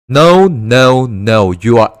No, no, no,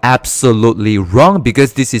 you are absolutely wrong,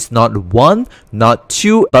 because this is not one, not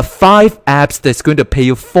two, but 5 apps that's going to pay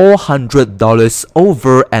you $400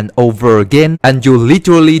 over and over again, and you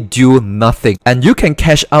literally do nothing. And you can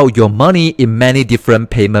cash out your money in many different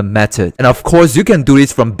payment methods. And of course, you can do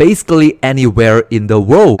this from basically anywhere in the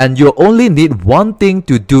world. And you only need one thing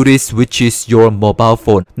to do this, which is your mobile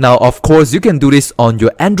phone. Now, of course, you can do this on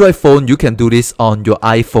your Android phone, you can do this on your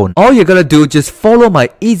iPhone. All you're gonna do, just follow my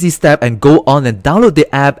easy step and go on and download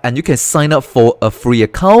the app, and you can sign up for a free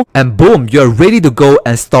account, and boom, you're ready to go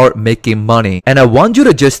and start making money. And I want you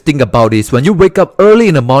to just think about this. When you wake up early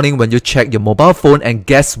in the morning, when you check your mobile phone, and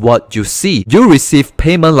guess what you see? You receive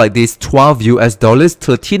payment like this: $12 US,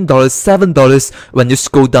 $13, $7. When you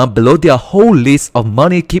scroll down below, there are a whole list of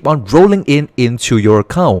money keep on rolling in into your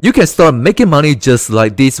account. You can start making money just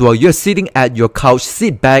like this while you're sitting at your couch.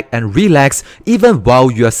 Sit back and relax even while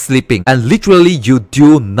you're sleeping, and literally you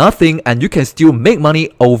do nothing and you can still make money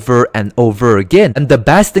over and over again. And the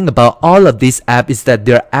best thing about all of these apps is that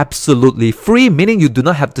they're absolutely free, meaning you do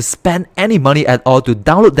not have to spend any money at all to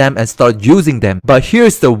download them and start using them. But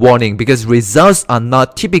here's the warning, because results are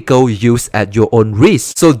not typical, use at your own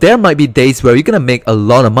risk. So there might be days where you're gonna make a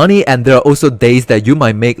lot of money, and there are also days that you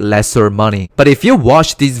might make lesser money. But if you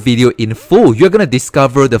watch this video in full, you're gonna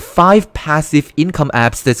discover the 5 passive income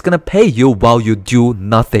apps that's gonna pay you while you do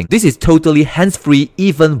nothing. This is totally hands-free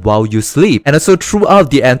even while you sleep. And also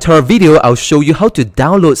throughout the entire video, I'll show you how to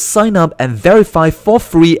download, sign up, and verify for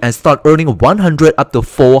free and start earning $100 up to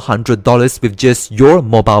 $400 with just your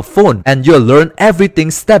mobile phone. And you'll learn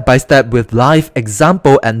everything step by step with live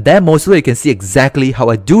example and demo, so you can see exactly how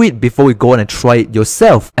I do it before you go on and try it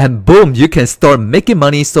yourself. And boom, you can start making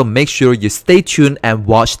money. So make sure you stay tuned and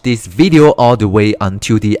watch this video all the way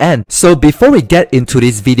until the end. So before we get into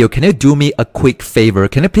this video, can you do me a quick favor?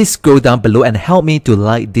 Can you please scroll down below and help me to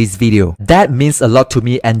like this video? That means a lot to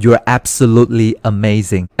me, and you're absolutely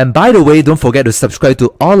amazing. And by the way, don't forget to subscribe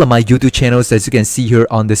to all of my YouTube channels as you can see here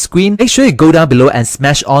on the screen. Make sure you go down below and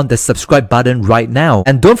smash on the subscribe button right now.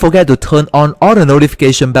 And don't forget to turn on all the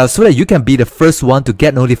notification bells so that you can be the first one to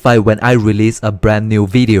get notified when I release a brand new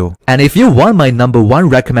video. And if you want my #1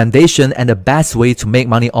 recommendation and the best way to make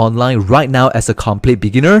money online right now as a complete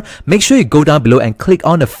beginner, make sure you go down below and click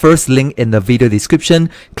on the first link in the video description.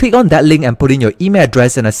 Click on that link and put in your email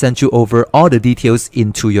address, and I send you over all the details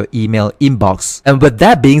into your email inbox. And with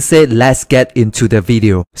that being said, let's get into the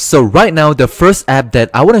video. So right now, the first app that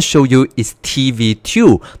I want to show you is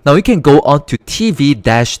TV2. Now you can go on to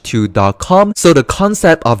tv-2.com. So the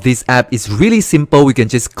concept of this app is really simple. You can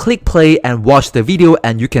just click play and watch the video,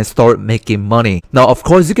 and you can start making money. Now of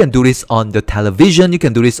course, you can do this on your television, you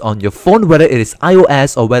can do this on your phone, whether it is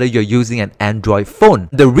iOS or whether you're using an Android phone.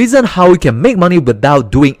 The reason how you can make money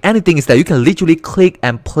without doing anything is that you can literally click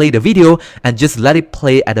and play the video and just let it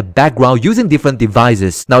play at the background using different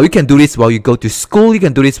devices. Now you can do this while you go to school, you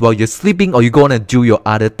can do this while you're sleeping, or you go on and do your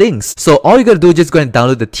other things. So all you gotta do is just go and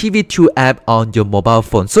download the TV2 app on your mobile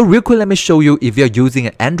phone. So real quick, let me show you. If you're using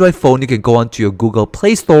an Android phone, you can go on to your Google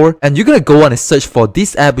Play Store, and you're gonna go on and search for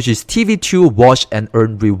this app, which is TV2 Watch and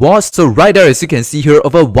Earn Rewards. So right there, as you can see here,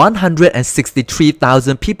 over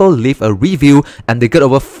 163,000 people leave a review, and they got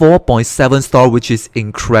over 4.7 star, which is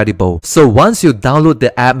incredible. So once you download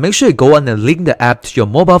the app, make sure you go on and link the app to your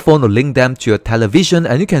mobile phone or link them to your television,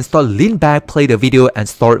 and you can start lean back, play the video, and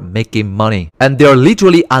start making money. And there are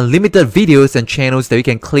literally unlimited videos and channels that you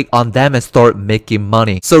can click on them and start making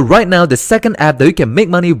money. So right now, the second app that you can make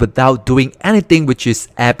money without doing anything, which is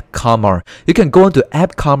App Karma. You can go into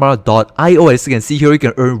appkarma.io. As you can see here, you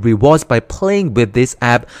can earn rewards by playing with this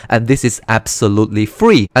app, and this is absolutely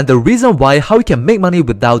free. And the reason why how you can make money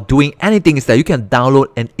without doing anything is that you can download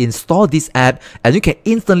and install this app, and you can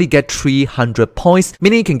instantly get 300 points,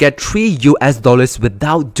 meaning you can get $3 US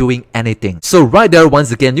without doing anything. So right there,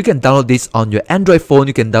 once again, you can download this on your Android phone,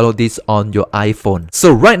 you can download this on your iPhone.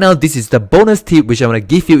 So right now, this is the bonus tip which I want to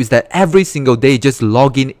give you, is that every single day, just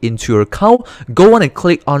log in into your account, go on and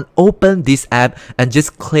click on open this app, and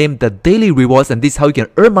just claim the daily rewards. And this is how you can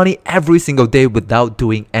earn money every single day without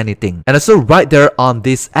doing anything. And also right there on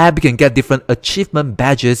this app, you can get different achievement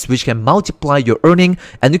badges which can multiply your earning,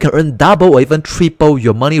 and you can earn double or even triple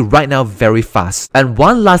your money right now very fast. And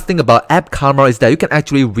one last thing about App Karma is that you can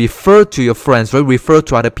actually refer to your friends, right? Refer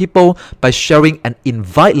to other people by sharing an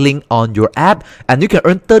invite link on your app, and you can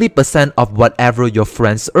earn 30% of whatever your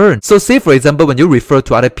friends earn. So say for example, when you refer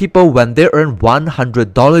to other people, when they earn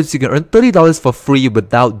 $100, you can earn $30 for free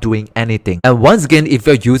without doing anything. And once again, if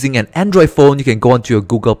you're using an Android phone, you can go onto your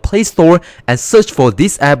Google Play Store and search for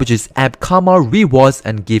this app, which is App Karma Rewards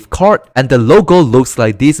and Gift Card. And the logo looks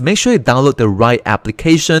like this. Make sure you download the right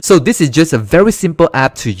application. So this is just a very simple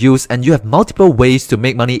app to use, and you have multiple ways to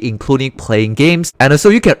make money, including playing games. And also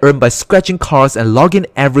you can earn by scratching cards and log in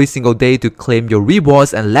every single day to claim your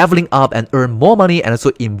rewards and leveling up and earn more money, and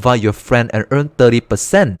also invite your friend and earn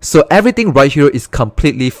 30%. So everything right here is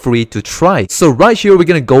completely free to try. So right here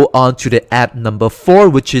we're gonna go on to the app number 4,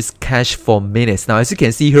 which is Cash for Minutes. Now as you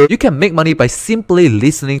can see here, you can make money by simply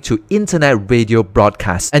listening to internet radio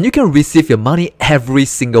broadcasts, and you can receive your money every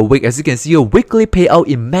single week. As you can see, your weekly payout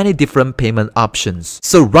in many different payment options.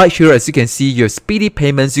 So right here, as you can see, your speedy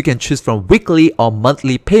payments, you can choose from weekly or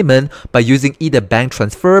monthly payment by using either bank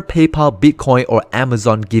transfer, PayPal, Bitcoin, or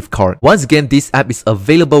Amazon gift card. Once again, this app is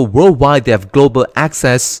available worldwide. They have global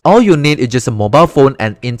access. All you need is just a mobile phone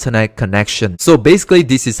and internet connection. So basically,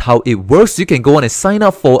 this is how it works. You can go on and sign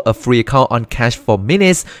up for a free account on Cash for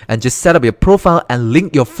Minutes and just set up your profile and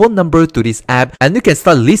link your phone number to this app, and you can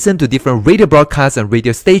start listening to different radio broadcasts and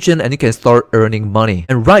radio station, and you can start earning money.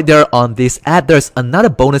 And right there on this app, there's another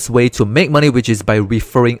bonus way to make money, which is by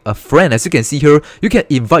referring a friend. As you can see here, you can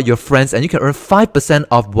invite your friends and you can earn 5%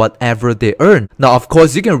 of whatever they earn. Now of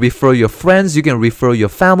course, you can refer your friends, you can refer your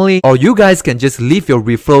family, or you guys can just leave your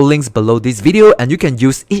referral links below this video, and you can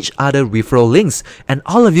use each other referral links, and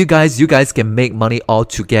all of you guys can make money all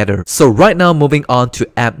together. So right now, moving on to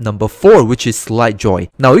app number 4, which is SlideJoy.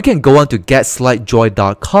 Now you can go on to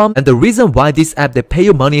getslidejoy.com, and the reason why this app they pay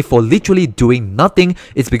you money for literally doing nothing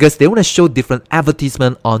is because they want to show different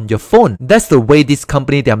advertisement on your phone. That's the way this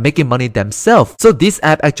company they are making money themselves. So this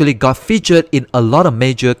app actually got featured in a lot of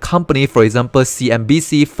major company, for example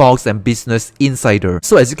CNBC, Fox, and Business Insider.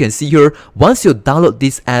 So as you can see here, once you download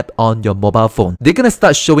this app on your mobile phone, they're gonna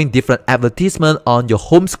start showing different advertisement on your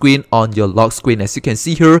home screen, on your lock screen. As you can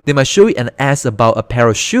see here, they might show you an ad about a pair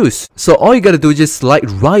of shoes. So all you gotta do is just slide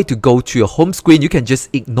right to go to your home screen. You can just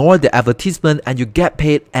ignore the advertisement and you get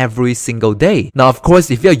paid every single day. Now of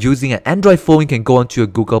course, if you're using an Android phone, you can go onto your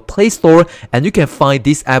Google Play Store and you can find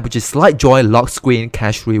this app, which is SlideJoy Lock Screen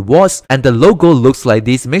Cash Rewards, and the logo looks like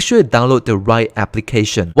this. Make sure you download the right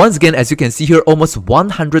application. Once again, as you can see here, almost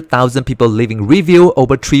 100,000 people leaving review,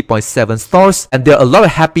 over 3.7 stars, and there are a lot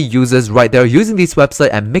of happy users right there using this website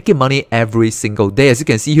and making money every single day. As you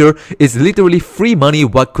can see here, it's literally free money.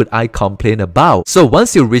 What could I complain about? So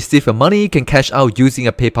once you receive your money, you can cash out using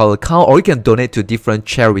a PayPal account, or you can donate to different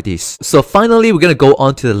charities. So finally, we're gonna go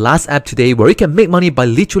on to the last app today where you can make money by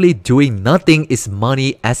literally doing nothing. Is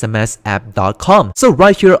moneysmsapp.com. So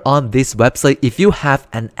right here on this website, if you have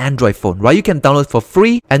an Android phone, right, you can download for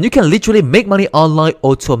free, and you can literally make money online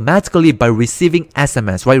automatically by receiving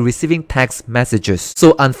SMS, right, receiving text messages.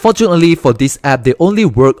 So unfortunately for this app, they only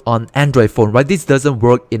work on Android phone, right? This doesn't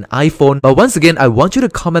work in iPhone. But once again, I want you to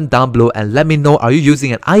comment down below and let me know, are you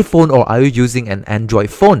using an iPhone or are you using an Android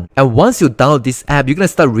phone? And once you download this app, you're gonna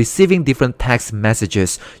start receiving different text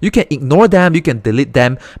messages. You can ignore them, you can delete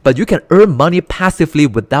them, but you can earn money passively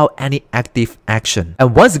without any active action.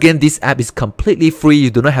 And once again, this app is completely free. You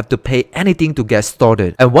do not have to pay anything to get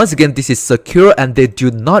started. And once again, this is secure and they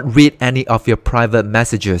do not read any of your private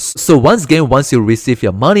messages. So once again, once you receive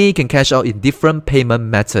your money, you can cash out in different payment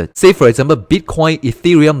methods. Say for example, Bitcoin,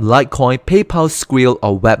 Ethereum, Litecoin, PayPal, Skrill,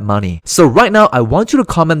 or web money. So right now, I want you to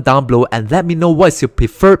comment down below and let me know what is your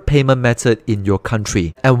preferred payment method in your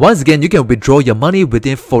country. And once again, you can withdraw your money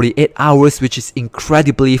within 48 hours, which is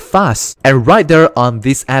incredibly fast. And right there on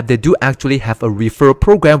this app, they do actually have a referral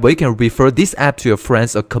program where you can refer this app to your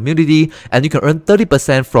friends or community, and you can earn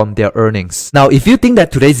 30% from their earnings. Now, if you think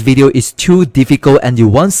that today's video is too difficult and you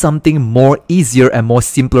want something more easier and more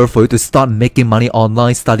simpler for you to start making money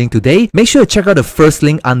online starting today, make sure to check out the first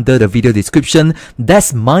link under the video description.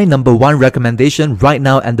 That's my #1 recommendation right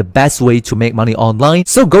now and the best way to make money online.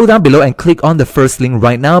 So go down below and click on the first link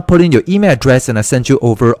right now, put in your email address, and I'll send you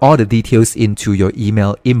over all the details into your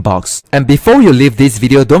email inbox. And before you leave this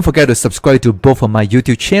video, don't forget to subscribe to both of my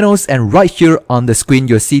YouTube channels, and right here on the screen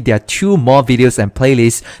you'll see there are 2 more videos and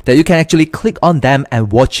playlists that you can actually click on them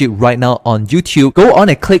and watch it right now on YouTube. Go on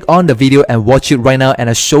and click on the video and watch it right now, and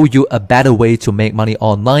I'll show you a better way to make money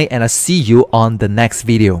online, and I'll see you on the next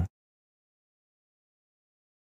video.